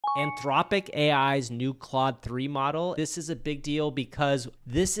Anthropic AI's new Claude 3 model. This is a big deal because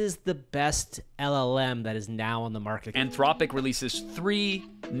this is the best LLM that is now on the market. Anthropic releases 3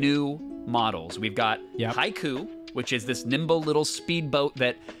 new models. We've got Haiku, which is this nimble little speedboat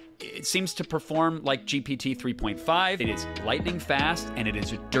that it seems to perform like GPT 3.5. It is lightning fast and it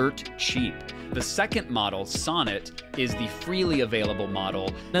is dirt cheap. The second model, Sonnet, is the freely available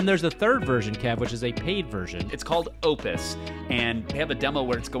model. Then there's the third version, Kev, which is a paid version. It's called Opus, and they have a demo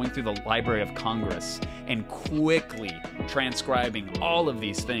where it's going through the Library of Congress and quickly transcribing all of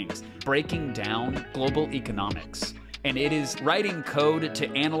these things, breaking down global economics. And it is writing code to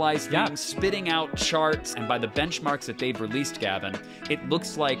analyze things, spitting out charts, and by the benchmarks that they've released, Gavin, it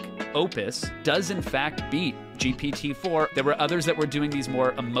looks like Opus does in fact beat GPT-4. There were others that were doing these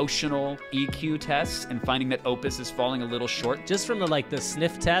more emotional EQ tests and finding that Opus is falling a little short. Just from the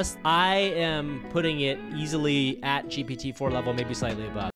sniff test, I am putting it easily at GPT-4 level, maybe slightly above.